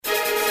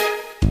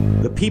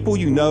The people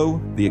you know,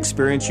 the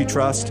experience you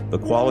trust, the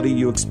quality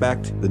you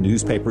expect, the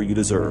newspaper you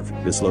deserve.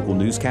 This local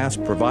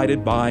newscast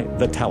provided by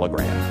The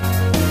Telegram.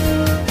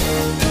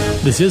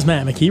 This is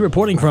Matt McKee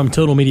reporting from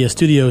Total Media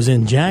Studios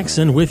in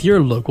Jackson with your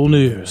local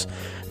news.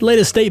 The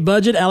latest state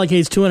budget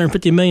allocates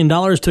 $250 million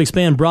to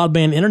expand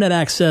broadband internet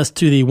access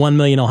to the 1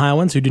 million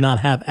Ohioans who do not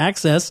have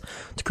access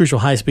to crucial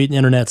high-speed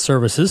internet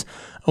services.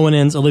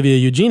 ONN's Olivia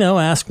Eugenio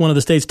asked one of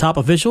the state's top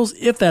officials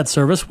if that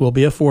service will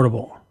be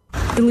affordable.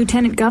 The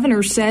lieutenant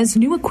governor says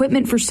new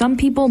equipment for some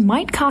people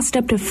might cost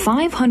up to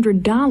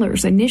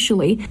 $500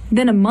 initially,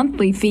 then a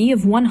monthly fee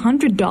of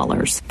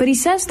 $100. But he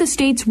says the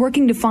state's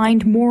working to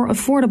find more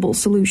affordable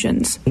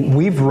solutions.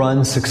 We've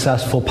run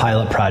successful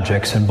pilot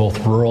projects in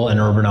both rural and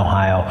urban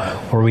Ohio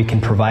where we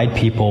can provide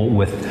people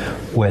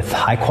with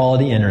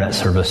high-quality internet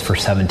service for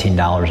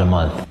 $17 a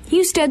month.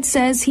 Husted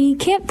says he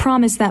can't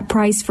promise that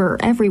price for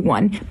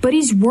everyone, but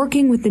he's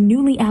working with the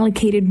newly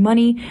allocated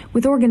money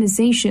with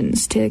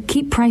organizations to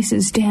keep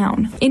prices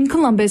down. In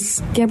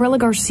Columbus, Gabriela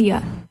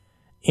Garcia.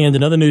 And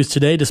in other news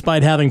today,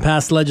 despite having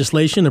passed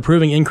legislation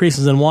approving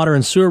increases in water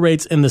and sewer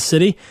rates in the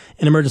city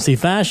in emergency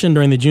fashion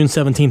during the June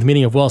 17th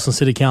meeting of Wellston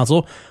City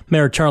Council,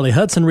 Mayor Charlie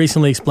Hudson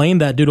recently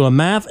explained that due to a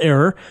math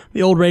error,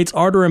 the old rates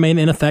are to remain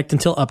in effect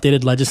until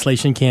updated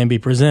legislation can be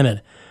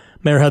presented.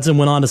 Mayor Hudson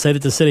went on to say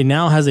that the city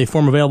now has a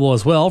form available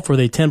as well for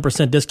the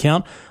 10%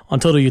 discount on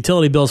total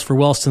utility bills for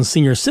Wellston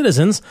senior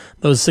citizens,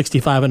 those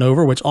 65 and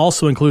over, which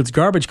also includes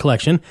garbage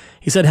collection.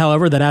 He said,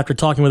 however, that after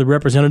talking with a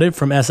representative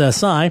from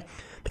SSI,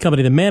 the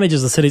company that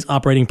manages the city's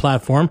operating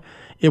platform,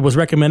 it was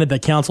recommended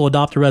that council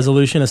adopt a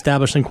resolution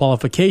establishing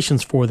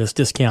qualifications for this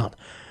discount.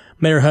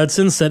 Mayor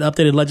Hudson said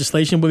updated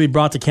legislation will be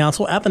brought to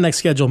council at the next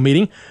scheduled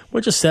meeting,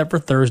 which is set for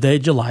Thursday,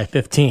 July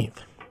 15th.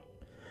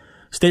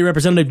 State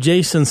Representative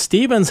Jason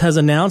Stevens has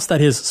announced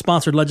that his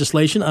sponsored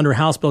legislation under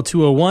House Bill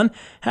 201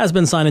 has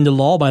been signed into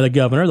law by the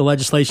governor. The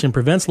legislation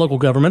prevents local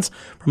governments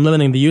from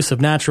limiting the use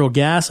of natural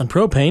gas and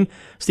propane.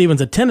 Stevens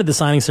attended the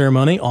signing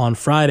ceremony on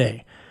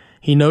Friday.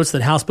 He notes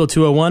that House Bill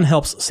 201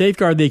 helps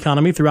safeguard the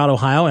economy throughout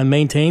Ohio and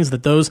maintains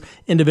that those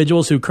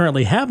individuals who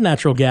currently have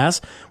natural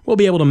gas will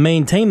be able to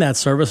maintain that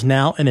service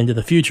now and into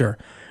the future.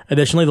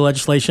 Additionally, the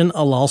legislation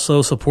will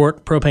also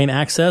support propane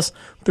access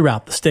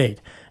throughout the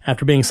state.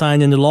 After being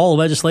signed into law, the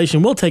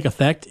legislation will take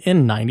effect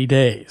in 90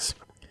 days.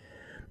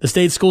 The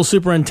state school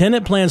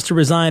superintendent plans to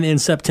resign in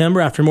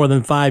September after more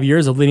than 5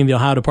 years of leading the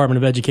Ohio Department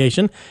of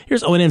Education.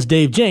 Here's ONN's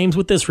Dave James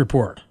with this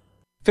report.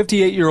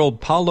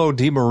 58-year-old Paulo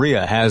Di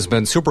Maria has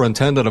been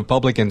superintendent of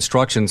public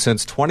instruction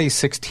since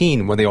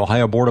 2016 when the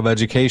Ohio Board of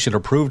Education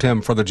approved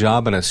him for the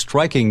job in a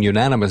striking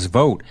unanimous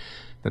vote.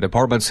 The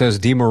department says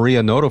Di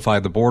Maria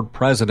notified the board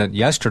president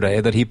yesterday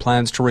that he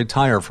plans to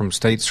retire from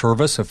state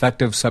service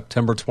effective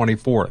September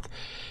 24th.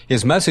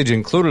 His message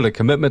included a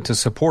commitment to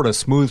support a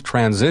smooth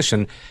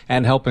transition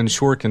and help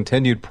ensure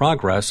continued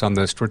progress on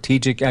the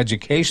strategic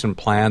education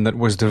plan that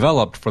was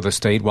developed for the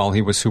state while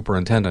he was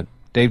superintendent.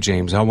 Dave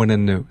James,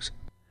 ONN News.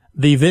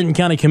 The Vinton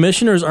County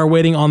Commissioners are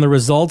waiting on the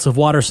results of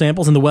water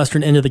samples in the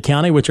western end of the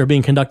county, which are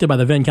being conducted by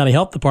the Vinton County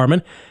Health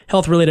Department.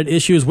 Health-related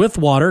issues with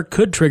water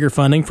could trigger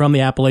funding from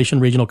the Appalachian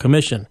Regional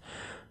Commission.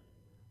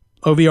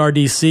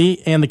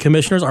 OVRDC and the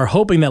commissioners are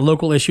hoping that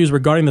local issues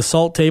regarding the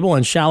salt table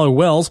and shallow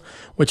wells,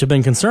 which have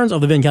been concerns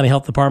of the Vinton County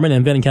Health Department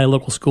and Vinton County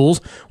local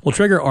schools, will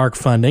trigger ARC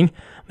funding.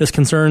 This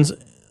concerns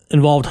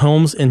involved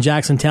homes in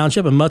Jackson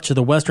Township and much of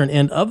the western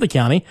end of the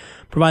county.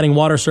 Providing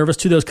water service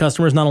to those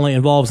customers not only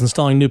involves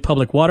installing new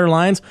public water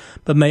lines,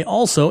 but may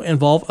also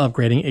involve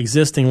upgrading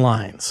existing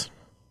lines.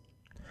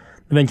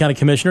 The Vinton County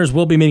Commissioners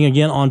will be meeting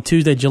again on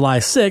Tuesday, July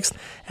 6th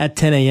at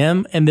 10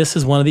 a.m., and this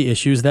is one of the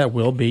issues that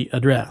will be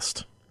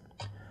addressed.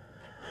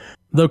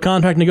 Though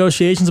contract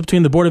negotiations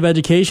between the Board of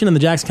Education and the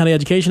Jackson County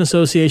Education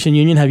Association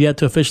Union have yet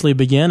to officially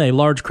begin, a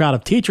large crowd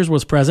of teachers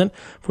was present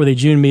for the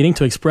June meeting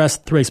to express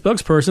through a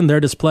spokesperson their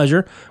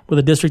displeasure with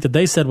a district that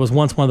they said was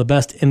once one of the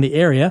best in the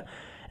area.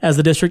 As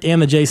the district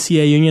and the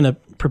JCA Union are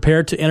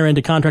prepared to enter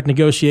into contract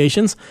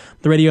negotiations,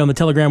 the radio and the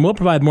Telegram will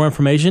provide more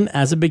information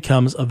as it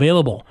becomes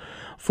available.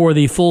 For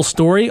the full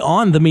story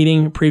on the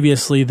meeting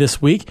previously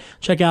this week,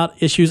 check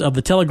out issues of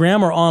the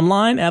Telegram or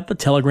online at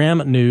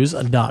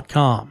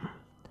thetelegramnews.com.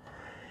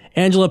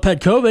 Angela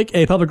Petkovic,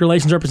 a public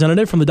relations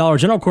representative from the Dollar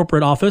General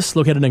corporate office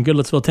located in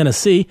Goodlettsville,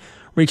 Tennessee,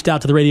 reached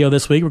out to the radio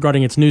this week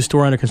regarding its new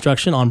store under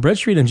construction on Bridge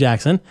Street in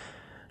Jackson.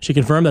 She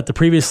confirmed that the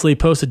previously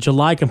posted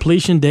July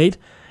completion date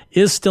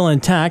is still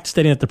intact,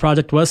 stating that the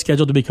project was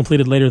scheduled to be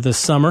completed later this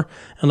summer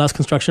unless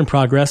construction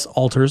progress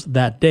alters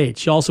that date.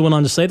 She also went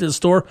on to say that the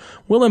store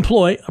will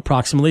employ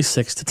approximately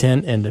 6 to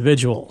 10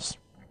 individuals.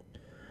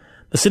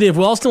 The city of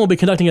Wellston will be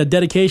conducting a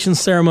dedication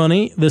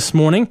ceremony this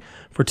morning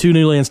for 2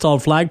 newly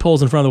installed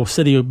flagpoles in front of the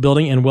city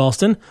building in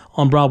Wellston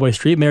on Broadway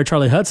Street. Mayor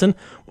Charlie Hudson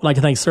would like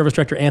to thank Service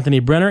Director Anthony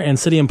Brenner and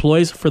city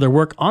employees for their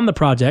work on the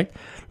project.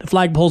 The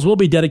flagpoles will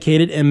be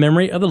dedicated in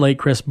memory of the late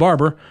Chris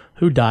Barber,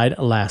 who died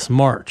last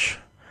March.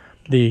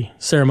 The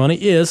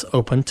ceremony is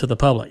open to the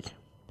public.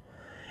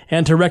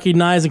 And to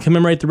recognize and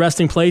commemorate the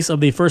resting place of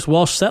the first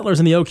Welsh settlers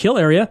in the Oak Hill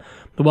area,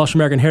 The Welsh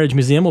American Heritage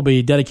Museum will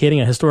be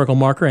dedicating a historical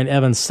marker in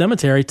Evans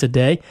Cemetery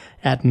today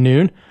at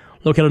noon.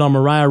 Located on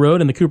Mariah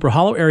Road in the Cooper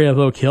Hollow area of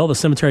Oak Hill, the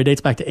cemetery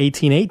dates back to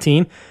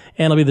 1818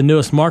 and will be the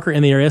newest marker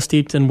in the area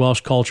steeped in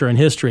Welsh culture and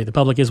history. The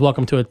public is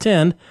welcome to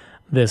attend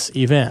this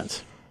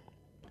event.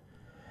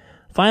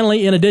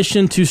 Finally, in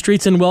addition to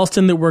streets in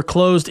Wellston that were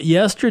closed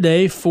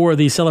yesterday for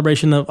the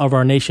Celebration of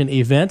Our Nation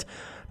event,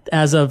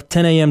 as of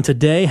 10 a.m.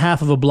 today,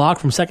 half of a block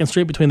from 2nd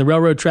Street between the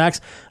railroad tracks,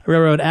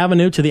 Railroad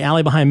Avenue to the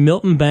alley behind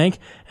Milton Bank,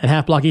 and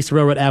half block east of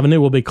Railroad Avenue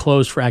will be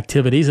closed for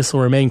activities. This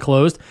will remain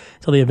closed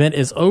until the event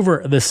is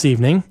over this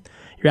evening.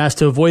 You're asked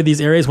to avoid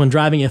these areas when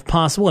driving if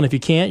possible, and if you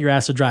can't, you're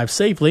asked to drive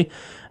safely.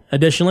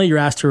 Additionally, you're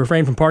asked to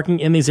refrain from parking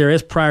in these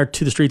areas prior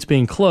to the streets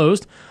being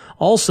closed.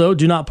 Also,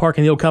 do not park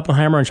in the old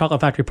Kuppenheimer and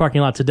Chocolate Factory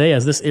parking lot today,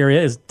 as this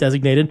area is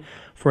designated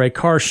for a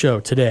car show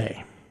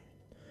today.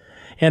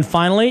 And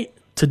finally,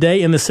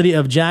 today in the city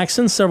of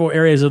Jackson, several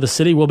areas of the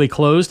city will be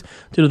closed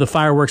due to the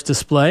fireworks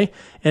display.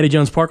 Eddie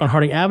Jones Park on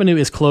Harding Avenue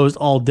is closed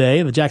all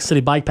day. The Jackson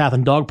City Bike Path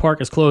and Dog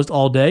Park is closed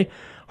all day.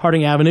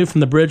 Harding Avenue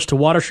from the bridge to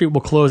Water Street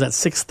will close at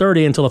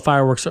 6:30 until the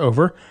fireworks are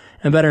over.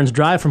 And Veterans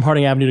Drive from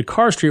Harding Avenue to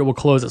Carr Street will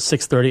close at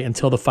 6:30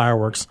 until the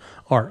fireworks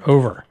are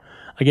over.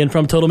 Again,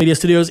 from Total Media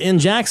Studios in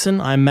Jackson,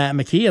 I'm Matt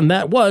McKee, and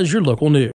that was your local news.